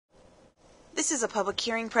This is a public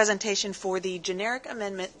hearing presentation for the generic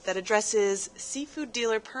amendment that addresses seafood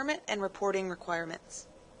dealer permit and reporting requirements.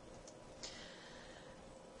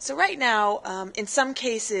 So right now, in some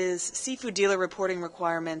cases, seafood dealer reporting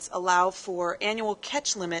requirements allow for annual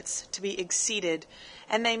catch limits to be exceeded,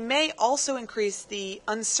 and they may also increase the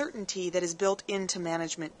uncertainty that is built into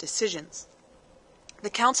management decisions.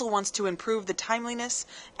 The Council wants to improve the timeliness,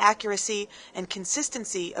 accuracy, and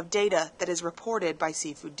consistency of data that is reported by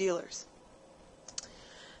seafood dealers.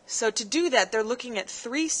 So to do that, they're looking at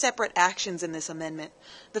three separate actions in this amendment.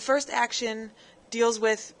 The first action deals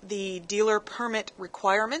with the dealer permit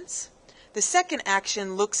requirements. The second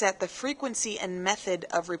action looks at the frequency and method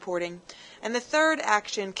of reporting. And the third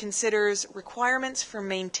action considers requirements for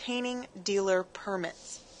maintaining dealer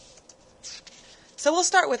permits. So we'll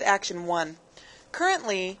start with action 1.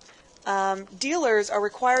 Currently, dealers are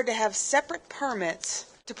required to have separate permits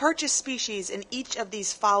to purchase species in each of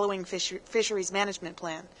these following fisheries management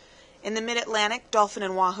plan. In the Mid-Atlantic, dolphin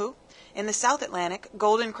and wahoo. In the South Atlantic,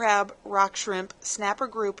 golden crab, rock shrimp, snapper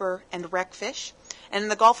grouper, and wreckfish. And in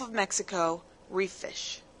the Gulf of Mexico, reef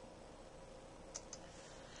fish.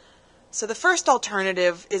 So the first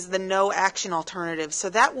alternative is the no action alternative. So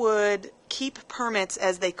that would keep permits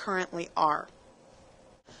as they currently are.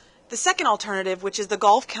 The second alternative, which is the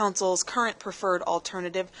Gulf Council's current preferred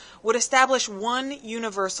alternative, would establish one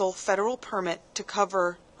universal federal permit to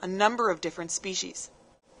cover a number of different species.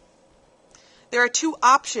 There are two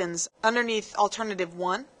options underneath Alternative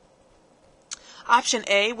 1. Option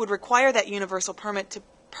A would require that universal permit to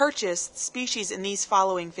purchase species in these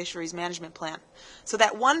following fisheries management plan. So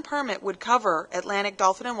that one permit would cover Atlantic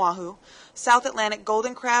dolphin and wahoo, South Atlantic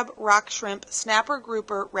golden crab, rock shrimp, snapper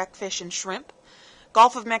grouper, wreckfish, and shrimp,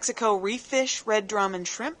 Gulf of Mexico reef fish, red drum, and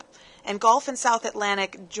shrimp, and Gulf and South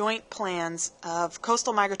Atlantic joint plans of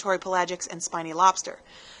coastal migratory pelagics and spiny lobster.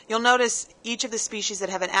 You'll notice each of the species that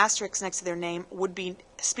have an asterisk next to their name would be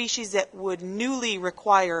species that would newly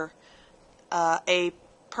require a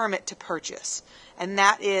permit to purchase. And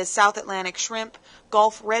that is South Atlantic shrimp,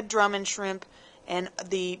 Gulf red drum and shrimp, and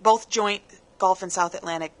both joint Gulf and South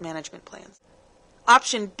Atlantic management plans.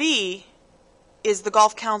 Option B is the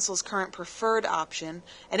Gulf Council's current preferred option,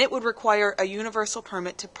 and it would require a universal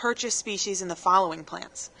permit to purchase species in the following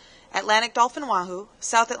plants: Atlantic dolphin wahoo,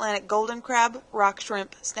 South Atlantic golden crab, rock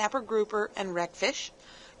shrimp, snapper grouper, and wreckfish,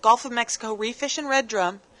 Gulf of Mexico reef fish and red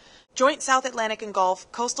drum, joint South Atlantic and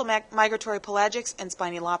Gulf coastal migratory pelagics, and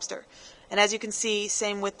spiny lobster. And as you can see,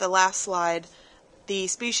 same with the last slide, the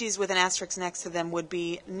species with an asterisk next to them would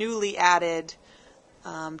be newly added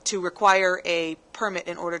to require a permit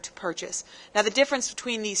in order to purchase. Now the difference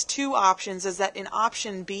between these two options is that in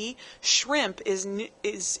option B, shrimp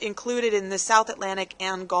is included in the South Atlantic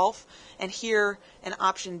and Gulf, and here in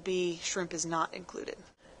option B, shrimp is not included.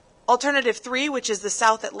 Alternative 3, which is the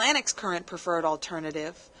South Atlantic's current preferred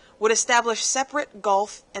alternative, would establish separate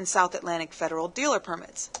Gulf and South Atlantic federal dealer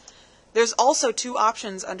permits. There's also two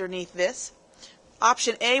options underneath this.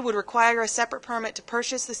 Option A would require a separate permit to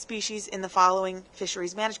purchase the species in the following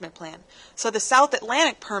fisheries management plan. So the South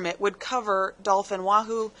Atlantic permit would cover dolphin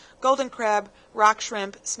wahoo, golden crab, rock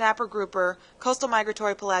shrimp, snapper grouper, coastal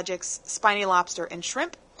migratory pelagics, spiny lobster, and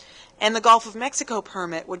shrimp. And the Gulf of Mexico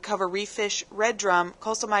permit would cover reef fish, red drum,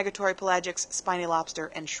 coastal migratory pelagics, spiny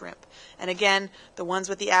lobster, and shrimp. And again, the ones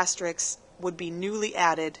with the asterisks would be newly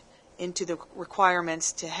added into the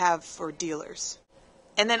requirements to have for dealers.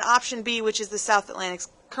 And then option B, which is the South Atlantic's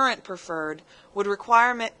current preferred, would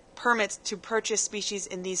require permits to purchase species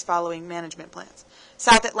in these following management plans.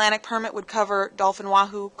 South Atlantic permit would cover dolphin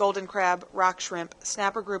wahoo, golden crab, rock shrimp,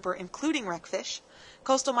 snapper grouper, including wreckfish,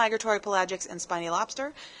 coastal migratory pelagics, and spiny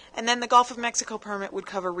lobster. And then the Gulf of Mexico permit would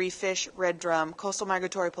cover reef fish, red drum, coastal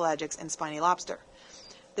migratory pelagics, and spiny lobster.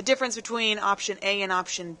 The difference between option A and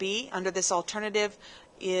option B under this alternative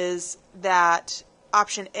is that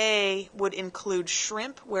option A would include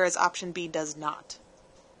shrimp, whereas option B does not.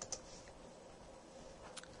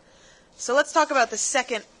 So let's talk about the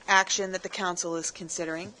second action that the Council is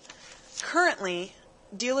considering. Currently,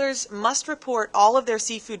 dealers must report all of their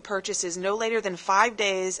seafood purchases no later than 5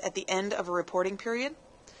 days at the end of a reporting period.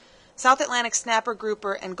 South Atlantic snapper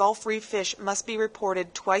grouper and Gulf reef fish must be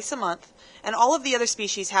reported twice a month, and all of the other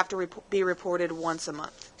species have to be reported once a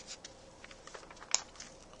month.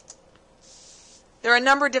 There are a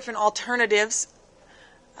number of different alternatives.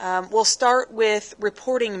 We'll start with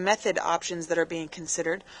reporting method options that are being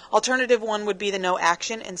considered. Alternative 1 would be the no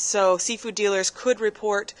action, and so seafood dealers could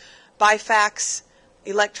report by fax,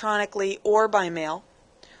 electronically, or by mail.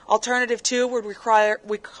 Alternative 2 would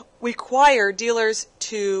require dealers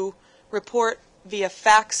to report via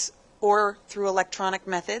fax or through electronic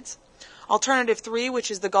methods. Alternative 3, which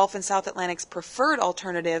is the Gulf and South Atlantic's preferred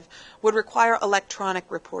alternative, would require electronic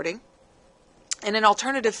reporting. And in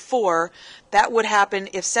Alternative 4, that would happen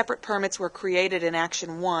if separate permits were created in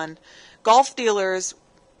Action 1. Gulf dealers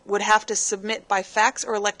would have to submit by fax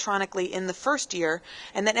or electronically in the first year,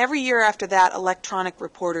 and then every year after that, electronic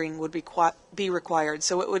reporting would be required.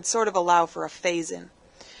 So it would sort of allow for a phase-in.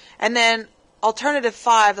 And then Alternative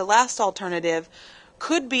 5, the last alternative,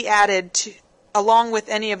 could be added to, along with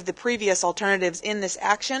any of the previous alternatives in this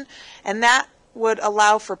action, and that would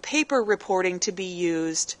allow for paper reporting to be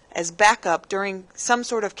used as backup during some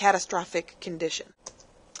sort of catastrophic condition.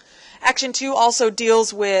 Action 2 also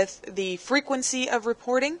deals with the frequency of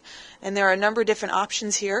reporting, and there are a number of different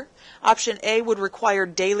options here. Option A would require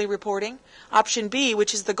daily reporting. Option B,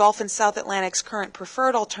 which is the Gulf and South Atlantic's current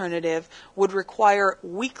preferred alternative, would require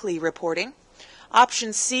weekly reporting.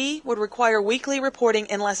 Option C would require weekly reporting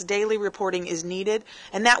unless daily reporting is needed,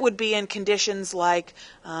 and that would be in conditions like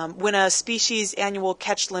when a species' annual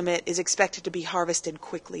catch limit is expected to be harvested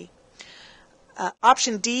quickly.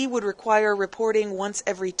 Option D would require reporting once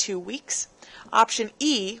every 2 weeks. Option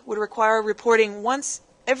E would require reporting once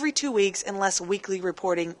every 2 weeks unless weekly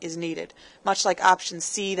reporting is needed. Much like Option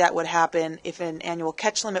C, that would happen if an annual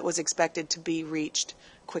catch limit was expected to be reached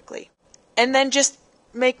quickly. And then just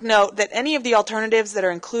make note that any of the alternatives that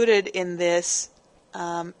are included in this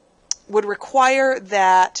would require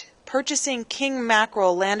that purchasing king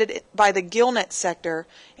mackerel landed by the gillnet sector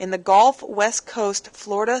in the Gulf, West Coast,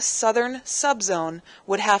 Florida southern subzone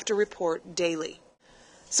would have to report daily.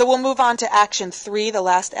 So we'll move on to Action 3, the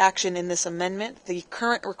last action in this amendment, the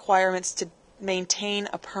current requirements to maintain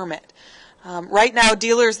a permit. Right now,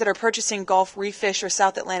 dealers that are purchasing Gulf reeffish or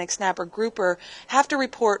South Atlantic snapper grouper have to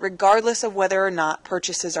report regardless of whether or not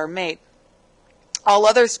purchases are made. All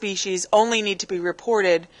other species only need to be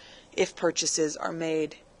reported if purchases are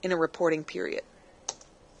made in a reporting period.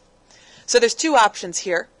 So there's two options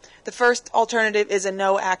here. The first alternative is a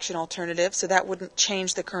no action alternative, so that wouldn't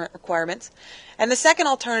change the current requirements. And the second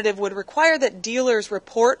alternative would require that dealers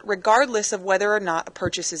report regardless of whether or not a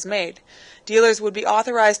purchase is made. Dealers would be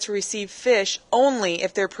authorized to receive fish only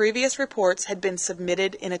if their previous reports had been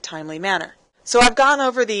submitted in a timely manner. So I've gone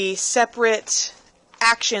over the separate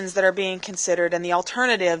actions that are being considered and the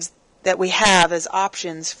alternatives that we have as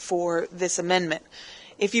options for this amendment.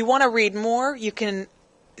 If you want to read more, you can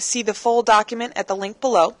see the full document at the link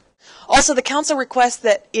below. Also, the Council requests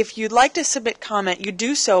that if you'd like to submit comment, you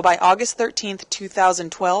do so by August 13th,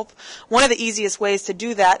 2012. One of the easiest ways to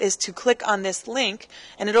do that is to click on this link,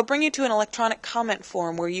 and it'll bring you to an electronic comment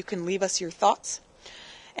form where you can leave us your thoughts.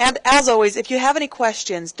 And as always, if you have any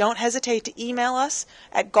questions, don't hesitate to email us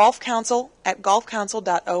at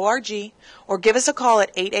golfcouncil@golfcouncil.org or give us a call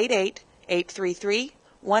at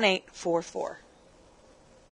 888-833-1844.